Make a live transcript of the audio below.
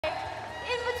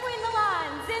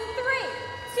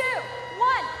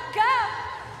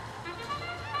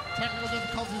technical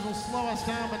difficulties will slow us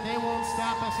down, but they won't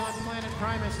stop us on Planet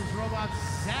Primus as robots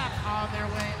zap on their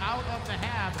way out of the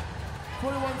hab.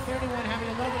 4131 having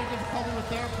a little bit of difficulty with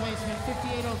their placement.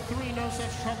 5803, no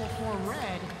such trouble for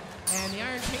red. And the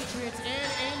Iron Patriots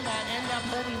and Aimbot end up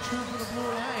holding true for the Blue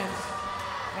Alliance.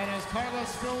 And as cargo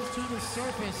spills to the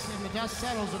surface and the dust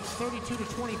settles, it's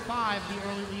 32-25, the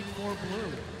early lead for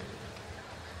blue.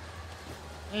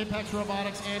 Apex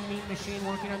Robotics and Meat Machine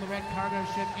working on the red cargo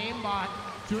ship. Aimbot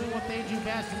doing what they do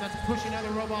best, and that's pushing other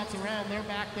robots around. They're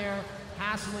back there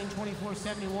hassling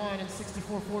 2471, and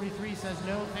 6443 says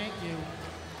no thank you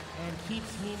and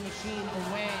keeps Mean Machine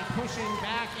away, pushing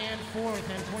back and forth,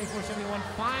 and 2471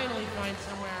 finally finds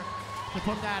somewhere to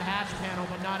put that hatch panel,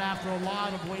 but not after a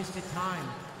lot of wasted time.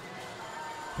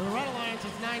 For the Red Alliance,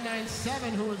 it's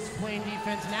 997 who is playing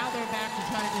defense. Now they're back to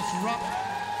try to disrupt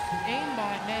the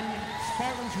Aimbot, and then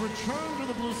Spartans return to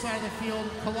the blue side of the field,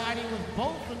 colliding with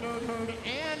both the Nerd Herd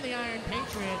and the Iron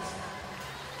Patriots.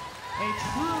 A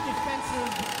true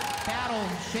defensive battle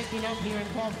shaking up here in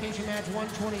qualification match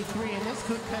 123, and this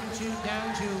could come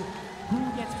down to who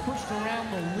gets pushed around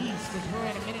the least, as we're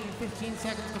at 1 minute and 15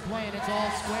 seconds to play, and it's all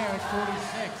square at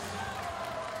 46.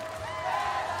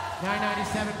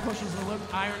 997 pushes the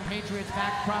Iron Patriots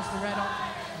back across the red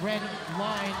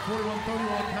line.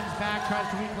 4131 comes back, tries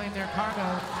to reclaim their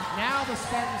cargo. Now the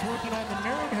Spartans working on the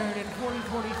Nerd Herd, and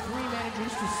 4043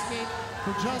 manages to escape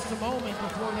for just a moment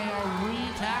before they are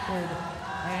re-tackled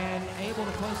and able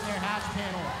to close their hatch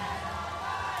panel.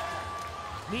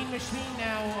 Mean Machine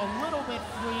now a little bit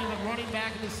free, but running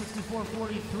back into 6443,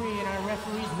 and our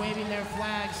referees waving their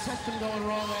flags. Something going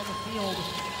wrong on the field.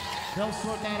 They'll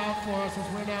sort that out for us as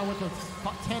we're now with a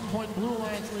 10-point Blue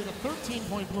Alliance lead, a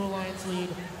 13-point Blue Alliance lead,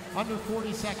 under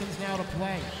 40 seconds now to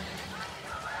play.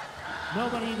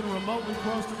 Nobody even remotely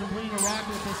close to completing a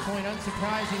rocket at this point,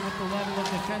 unsurprising with the level of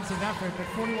defensive effort, but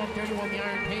 4131 the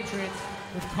Iron Patriots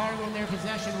with cargo in their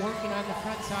possession working on the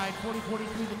front side, 4043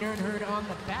 the Nerd Herd on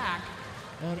the back,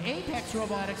 and Apex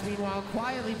Robotics meanwhile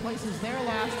quietly places their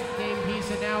last game piece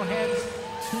and now heads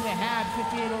to the hab.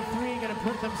 5803 going to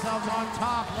put themselves on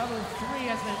top. Level 3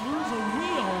 as they lose a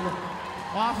wheel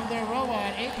off of their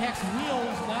robot. Apex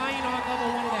wheels lying on level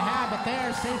 1 of the hab, but they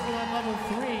are safely on level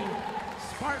 3.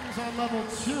 Spartans on level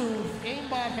 2.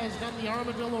 Aimbot has done the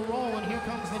armadillo roll, and here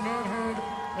comes the Nerd Herd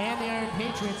and the Iron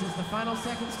Patriots as the final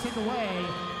seconds tick away.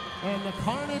 And the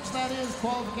carnage that is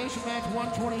qualification match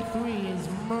 123 is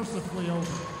mercifully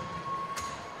over.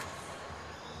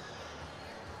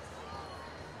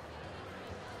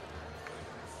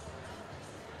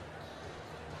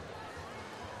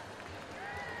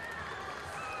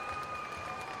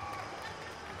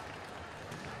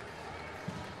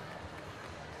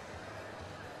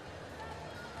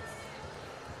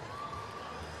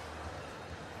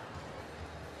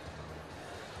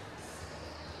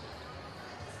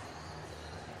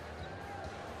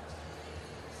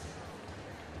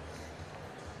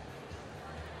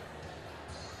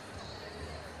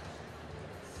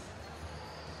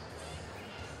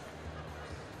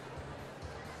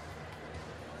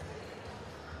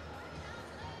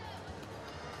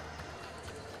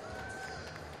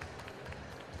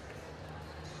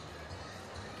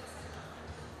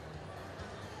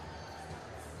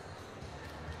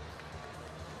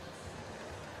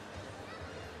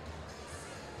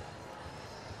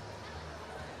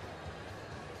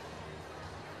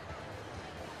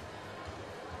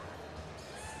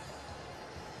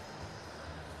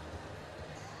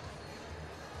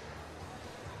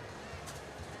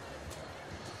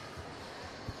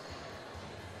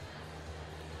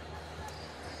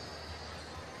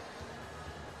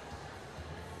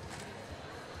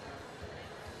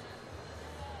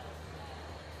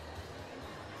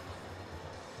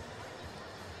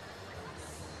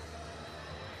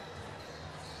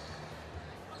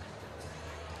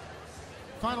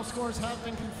 Final scores have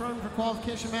been confirmed for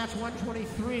qualification match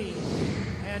 123.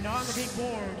 And on the big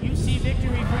board, you see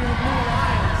victory for your Blue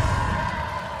Alliance.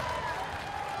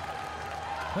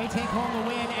 They take home the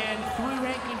win and 3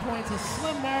 ranking points, a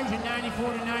slim margin,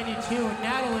 94-92. And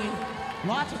Natalie,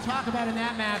 lots to talk about in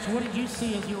that match. What did you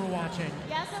see as you were watching?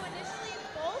 Yeah, so initially